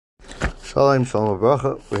Shalom, shalom,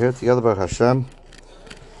 bracha. We're here together, Baruch Hashem,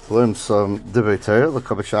 to learn some Dveri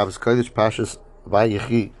Lekabot Shabbos Kodesh, Parshas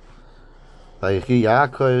Vayichei. Vayichei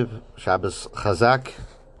Yaakov, Shabbos Chazak.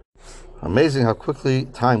 Amazing how quickly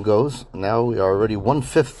time goes. Now we are already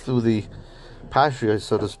 1/5 through the Parsha,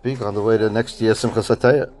 so to speak, on the way to next year's Simchas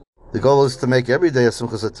HaTorah. The goal is to make every day a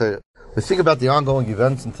Simchas HaTorah. We think about the ongoing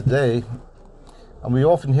events in today, and we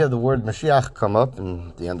often hear the word Mashiach come up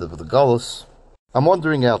in the end of the Golus. I'm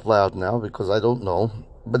wondering out loud now, because I don't know,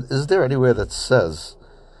 but is there anywhere that says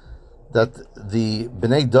that the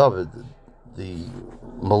Bnei David, the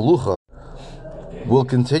Malucha, will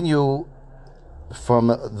continue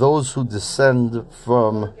from those who descend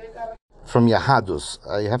from Yahadus?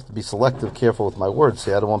 I have to be selective, careful with my words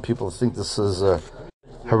here. I don't want people to think this is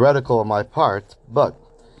heretical on my part, but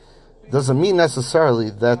doesn't mean necessarily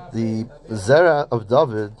that the Zera of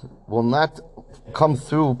David will not come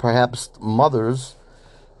through perhaps mothers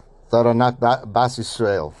that are not Bas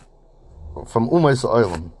Yisrael, from Umayis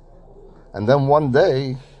Oilam. And then one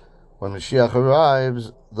day, when Mashiach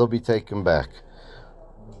arrives, they'll be taken back.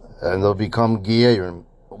 And they'll become Gierim.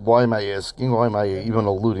 Why am I asking? Why am I even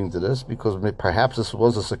alluding to this? Because perhaps this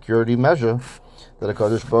was a security measure that a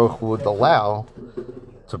Kodesh Baruch Hu would allow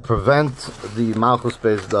to prevent the Malchus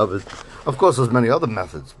Beis David. Of course, there's many other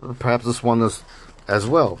methods, but perhaps this one is as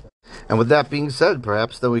well. And with that being said,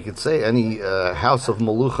 perhaps then we could say any house of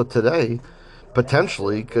Malucha today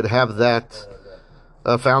potentially could have that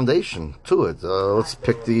foundation to it. Let's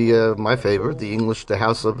pick my favorite, the English, the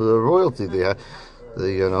house of the royalty. Is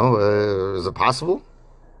it possible?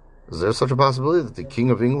 Is there such a possibility that the King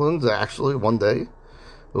of England actually one day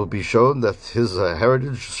will be shown that his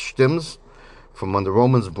heritage stems from when the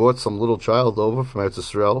Romans brought some little child over from Eretz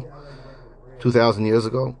Yisrael 2,000 years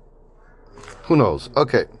ago? Who knows?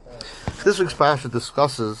 Okay. This week's Parshas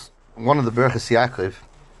discusses one of the Berachos Yaakov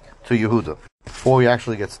to Miehודה. Before we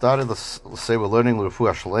actually get started, let's say we're learning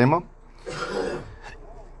L'Refuah Shalema.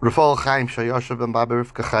 Rafal Chaim Shayosha ben Baber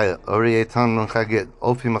Rivka Ori Eitan ben Chagid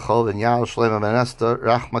Ofi Michel ben Yael Shlema ben Esther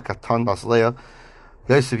Rachma Katan bas Leah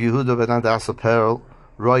Yosef Miehודה ben Adasa Perel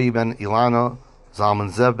Roy ben Ilana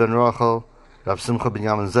Zalman Zev ben Rachel Rav Simcha ben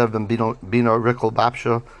Yaman Zev ben Bino Rikkel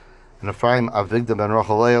Bapsha and Ephraim Avigda ben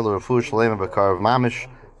Rachel Leah L'Refuah Shalema Bekar of Mamish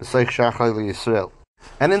and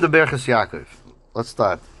in the Berachos Yaakov. Let's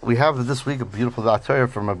start. We have this week a beautiful Torah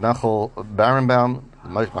from Michel Barenbaum,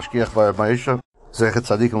 המשגיח Vayichei, Zechet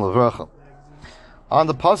Tzadikim Levracha. On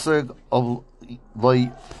the pasuk of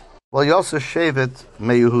Vayoseh Shevet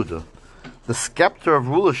Miehודה, the scepter of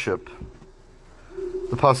rulership,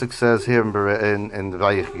 the pasuk says here in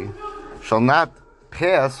Vayichei, shall not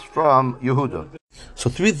pass from Miehודה. So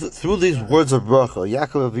through these words of bracha,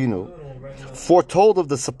 Yaakov Avinu foretold of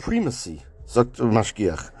the supremacy, zok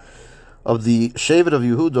המשגיח, of the Shevet of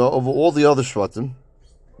Miehודה over all the other Shvatim,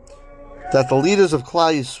 that the leaders of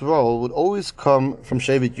Klal Yisrael would always come from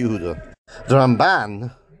Shevet Miehודה. The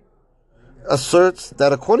Ramban asserts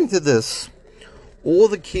that according to this, all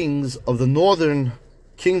the kings of the northern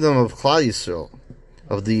kingdom of Klal Yisrael,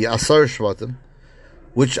 of the Asar Shvatim,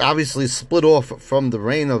 which obviously split off from the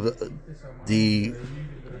reign of the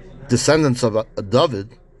descendants of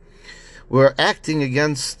David, were acting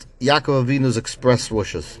against Yaakov Avinu's express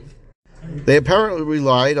wishes. They apparently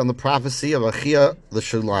relied on the prophecy of Achia the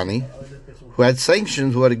Shilani,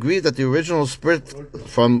 who had agreed that the original split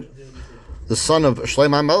from the son of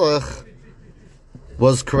Shlomo Melech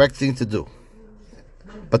was correct thing to do.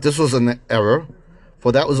 But this was an error,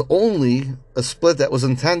 for that was only a split that was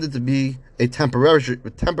intended to be a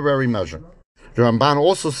temporary measure. The Ramban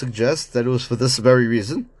also suggests that it was for this very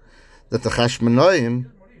reason that the Chashmonaim,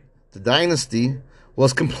 the dynasty,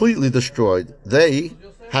 was completely destroyed. They,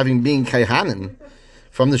 having been Kaihanim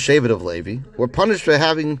from the Shevet of Levi, were punished for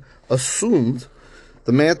having assumed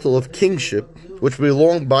the mantle of kingship, which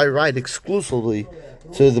belonged by right exclusively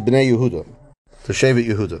to the Bnei Yehuda, to Shevet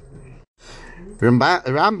Yehuda.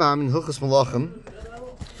 Rambam in Hilchos Malachim,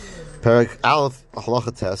 Perek Aleph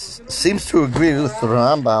Halacha Tes, seems to agree with the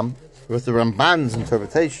Ramban's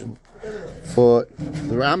interpretation. For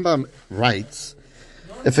the Rambam writes,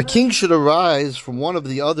 if a king should arise from one of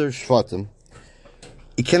the other Shvatim,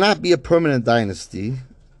 it cannot be a permanent dynasty,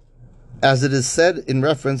 as it is said in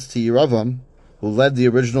reference to Yeravam, who led the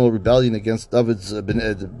original rebellion against David's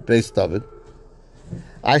base David.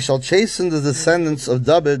 I shall chasten the descendants of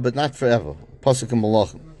David, but not forever. Pasuk in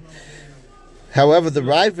Malachim. However, the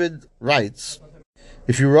Ravid writes,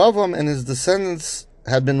 if Yeravam and his descendants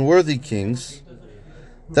had been worthy kings,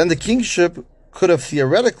 then the kingship could have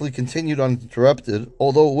theoretically continued uninterrupted,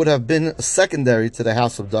 although it would have been secondary to the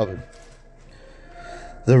house of David.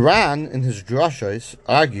 The Ran, in his Drashos,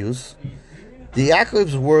 argues The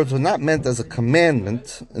Yaakov's words were not meant as a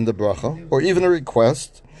commandment in the bracha, or even a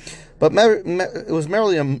request, but it was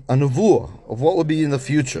merely a nevuah of what would be in the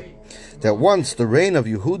future. That once the reign of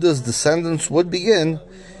Yehuda's descendants would begin,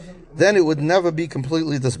 then it would never be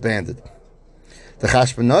completely disbanded. The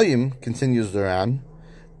Chashmonaim, continues the Ran,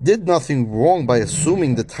 did nothing wrong by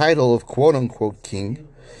assuming the title of quote-unquote king,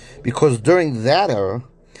 because during that era,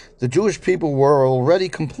 the Jewish people were already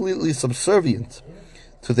completely subservient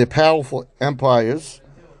to their powerful empires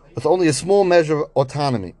with only a small measure of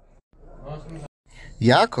autonomy.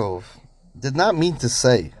 Yaakov did not mean to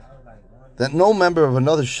say that no member of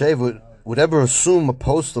another shevet would ever assume a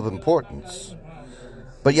post of importance,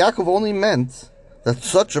 but Yaakov only meant that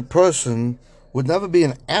such a person would never be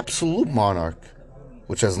an absolute monarch,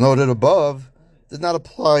 which, as noted above, did not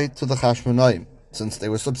apply to the Chashmonaim, since they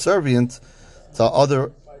were subservient to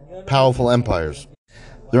other powerful empires.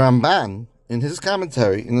 The Ramban, in his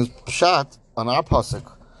commentary, in his Pshat on our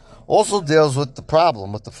pasuk, also deals with the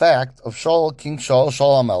problem, with the fact of Shaul, King Shaul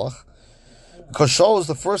HaMelech, because Shaul was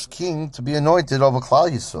the first king to be anointed over Klal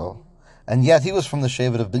Yisrael, and yet he was from the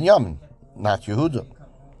shevet of Binyamin, not Yehuda.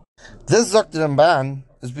 This Zok Ramban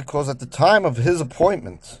is because at the time of his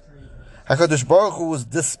appointment, HaKadosh Baruch Hu was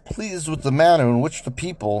displeased with the manner in which the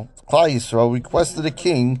people, Klal Yisrael, requested a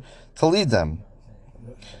king to lead them.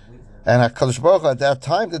 And HaKadosh Baruch Hu at that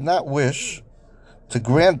time did not wish to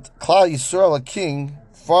grant Klal Yisrael a king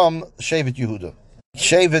from Shevet Yehuda.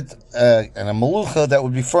 Shevet and a Melucha that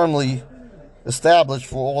would be firmly established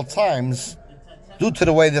for all times due to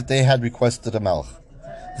the way that they had requested a Melech.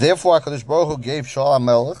 Therefore HaKadosh Baruch Hu gave Shaul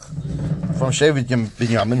HaMelech from Shevet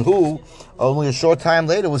Binyamin, who only a short time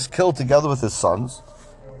later was killed together with his sons.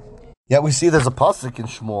 Yet we see there's a pasuk in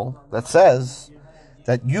Shmuel that says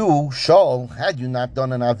that you, Shaul, had you not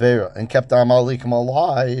done an Avera and kept the Amalekim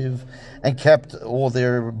alive and kept all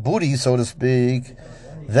their booty, so to speak,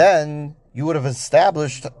 then you would have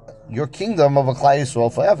established your kingdom of a Klal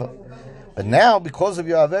Yisrael forever. But now, because of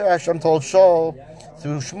your Avera, Hashem told Shaul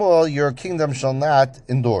through Shmuel, your kingdom shall not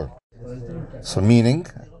endure. So meaning,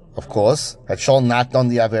 of course, had Shaul not done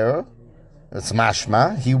the Avera, it's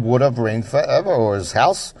mashma, he would have reigned forever, or his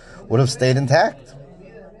house would have stayed intact.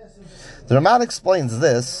 The Ramban explains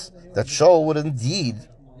this, that Shaul would indeed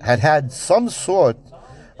had some sort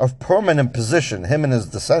of permanent position, him and his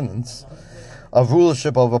descendants, of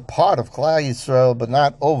rulership over part of Klal Yisrael, but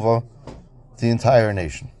not over the entire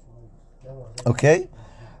nation. Okay?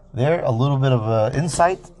 There, a little bit of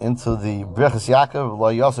insight into the Brechas Yaakov, Lo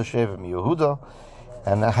Yosef Shevet Miyehuda,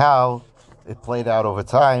 and how it played out over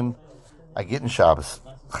time. I get in Shabbos.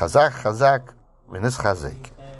 Chazak, V'nis Chazek.